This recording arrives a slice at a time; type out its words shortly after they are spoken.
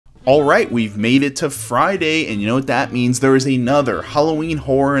Alright, we've made it to Friday, and you know what that means? There is another Halloween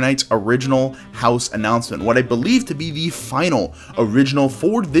Horror Nights original house announcement, what I believe to be the final original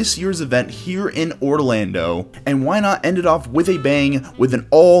for this year's event here in Orlando. And why not end it off with a bang with an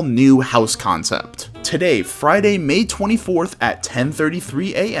all-new house concept? Today, Friday, May 24th at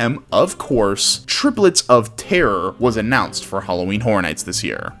 10:33 a.m., of course, Triplets of Terror was announced for Halloween Horror Nights this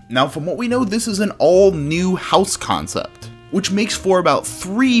year. Now, from what we know, this is an all-new house concept, which makes for about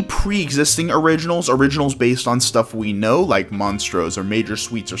 3 pre-existing originals based on stuff we know, like Monstros or Major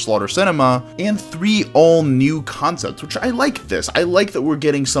Suites or Slaughter Cinema, and 3 all-new concepts, which I like this. I like that we're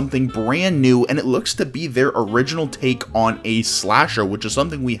getting something brand new, and it looks to be their original take on a slasher, which is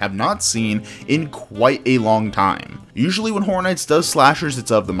something we have not seen in quite a long time. Usually when Horror Nights does slashers, it's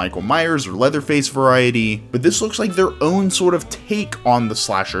of the Michael Myers or Leatherface variety, but this looks like their own sort of take on the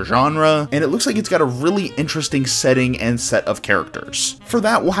slasher genre, and it looks like it's got a really interesting setting and set of characters. For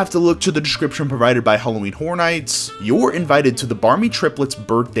that, we'll have to look to the description provided by Halloween Horror Nights. You're invited to the Barmy Triplets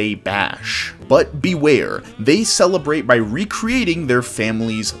birthday bash, but beware, they celebrate by recreating their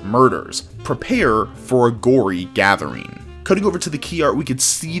family's murders. Prepare for a gory gathering. Cutting over to the key art, we could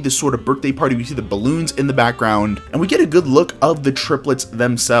see the sort of birthday party, we see the balloons in the background, and we get a good look of the triplets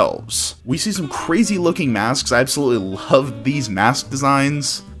themselves. We see some crazy looking masks. I absolutely love these mask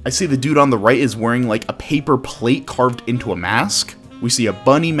designs. I see the dude on the right is wearing like a paper plate carved into a mask. We see a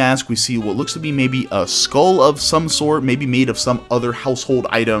bunny mask, we see what looks to be maybe a skull of some sort, maybe made of some other household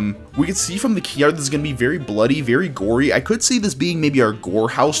item. We can see from the key art this is going to be very bloody, very gory. I could see this being maybe our gore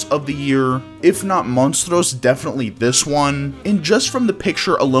house of the year. If not Monstros, definitely this one. And just from the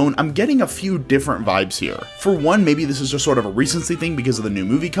picture alone, I'm getting a few different vibes here. For one, maybe this is just sort of a recency thing because of the new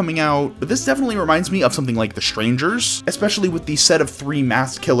movie coming out, but this definitely reminds me of something like The Strangers, especially with the set of 3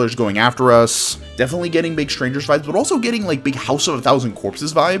 masked killers going after us. Definitely getting big Strangers vibes, but also getting like big House of a Thousand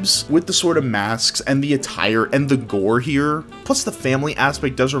Corpses vibes with the sort of masks and the attire and the gore here. Plus the family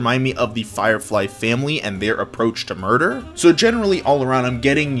aspect does remind me of the Firefly family and their approach to murder. So generally all around, I'm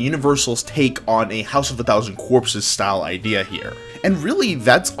getting Universal's take on a House of a Thousand Corpses style idea here. And really,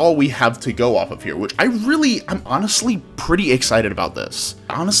 that's all we have to go off of here, which I'm honestly pretty excited about this.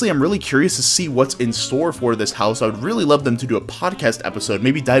 Honestly, I'm really curious to see what's in store for this house. I would really love them to do a podcast episode,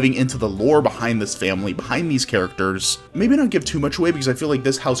 maybe diving into the lore behind this family, behind these characters. Maybe not give too much away because I feel like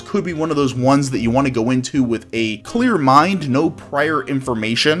this house could be one of those ones that you want to go into with a clear mind, no prior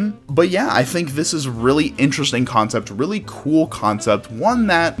information. But yeah, I think this is a really interesting concept, really cool concept, one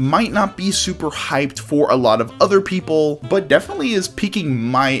that might not be super hyped for a lot of other people, but definitely is piquing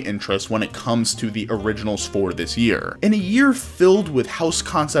my interest when it comes to the originals for this year. In a year filled with house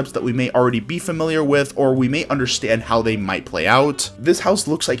concepts that we may already be familiar with, or we may understand how they might play out, this house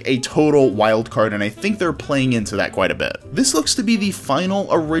looks like a total wild card, and I think they're playing into that quite a bit. This looks to be the final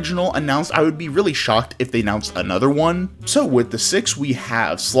original announced. I would be really shocked if they announced another one. So with the 6, we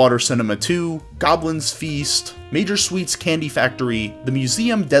have Slaughter Cinema 2, Goblin's Feast, Major Suites Candy Factory, the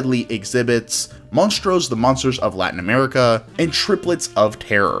Museum Deadly Exhibits, Monstros, the Monsters of Latin America, and Triplets of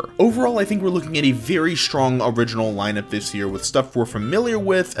Terror. Overall, I think we're looking at a very strong original lineup this year with stuff we're familiar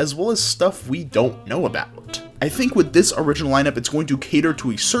with as well as stuff we don't know about. I think with this original lineup, it's going to cater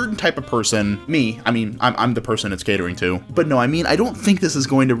to a certain type of person. Me, I'm the person it's catering to. But no, I don't think this is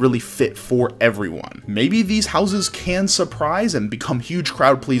going to really fit for everyone. Maybe these houses can surprise and become huge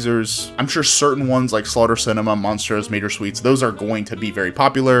crowd pleasers. I'm sure certain ones like Slaughter Cinema, Monstros, Major Suites, those are going to be very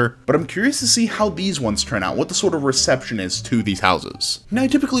popular. But I'm curious to see how these ones turn out, what the sort of reception is to these houses. Now, I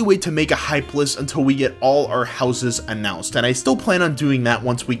typically wait to make a hype list until we get all our houses announced, and I still plan on doing that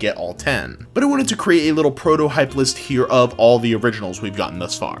once we get all 10. But I wanted to create a little proto hype list here of all the originals we've gotten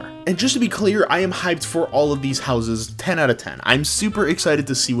thus far. And just to be clear, I am hyped for all of these houses 10 out of 10. I'm super excited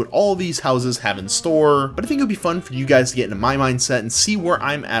to see what all these houses have in store, but I think it would be fun for you guys to get into my mindset and see where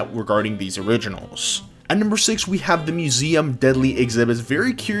I'm at regarding these originals. At number 6, we have the Museum Deadly Exhibits.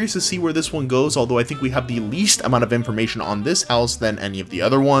 Very curious to see where this one goes, although I think we have the least amount of information on this house than any of the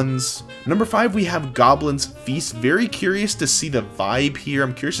other ones. Number 5, we have Goblin's Feast. Very curious to see the vibe here.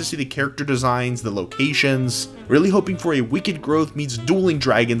 I'm curious to see the character designs, the locations. Really hoping for a Wicked Growth meets Dueling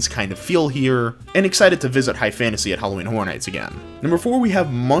Dragons kind of feel here, and excited to visit high fantasy at Halloween Horror Nights again. Number 4, we have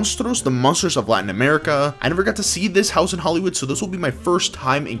Monstros, the Monsters of Latin America. I never got to see this house in Hollywood, so this will be my first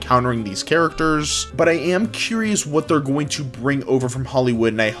time encountering these characters, but I am curious what they're going to bring over from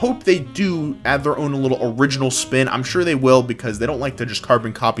Hollywood, and I hope they do add their own little original spin. I'm sure they will, because they don't like to just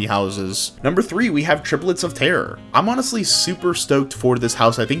carbon copy houses. Number 3, we have Triplets of Terror. I'm honestly super stoked for this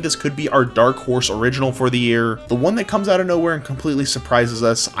house. I think this could be our dark horse original for the year, the one that comes out of nowhere and completely surprises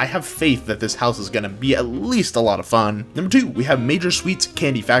us. I have faith that this house is going to be at least a lot of fun. Number 2, we have Major Sweets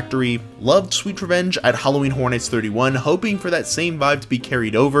Candy Factory. Loved Sweet Revenge at Halloween Horror Nights 31, hoping for that same vibe to be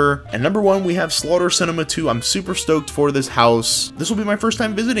carried over. And number 1, we have Slaughter Cinema 2. I'm super stoked for this house. This will be my first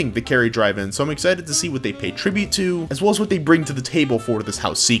time visiting the Cary Drive-In, so I'm excited to see what they pay tribute to, as well as what they bring to the table for this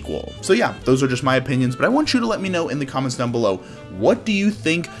house sequel. So yeah, those are just my opinions, but I want you to let me know in the comments down below, what do you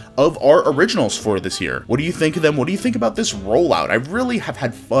think of our originals for this year? What do you think of them? What do you think about this rollout? I really have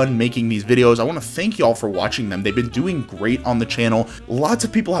had fun making these videos. I want to thank y'all for watching them. They've been doing great on the channel. Lots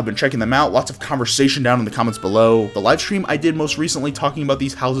of people have been checking them out. Lots of conversation down in the comments below. The live stream I did most recently talking about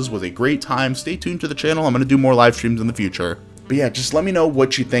these houses was a great time. Stay tuned to the channel. I'm going to do more live streams in the future. But yeah, just let me know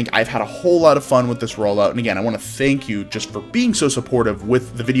what you think. I've had a whole lot of fun with this rollout, and again, I want to thank you just for being so supportive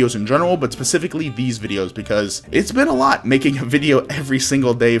with the videos in general, but specifically these videos, because it's been a lot making a video every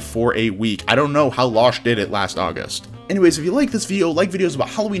single day for a week. I don't know how Losh did it last August. Anyways, if you like this video, like videos about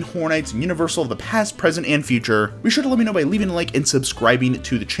Halloween Horror Nights and Universal of the past, present, and future, be sure to let me know by leaving a like and subscribing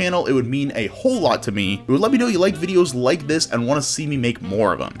to the channel. It would mean a whole lot to me. It would let me know you like videos like this and want to see me make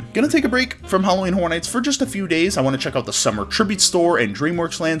more of them. Gonna take a break from Halloween Horror Nights for just a few days. I want to check out the Summer Tribute Store and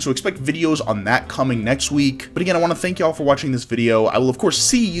DreamWorks Land, so expect videos on that coming next week. But again, I want to thank y'all for watching this video. I will, of course,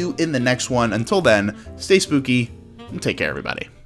 see you in the next one. Until then, stay spooky and take care, everybody.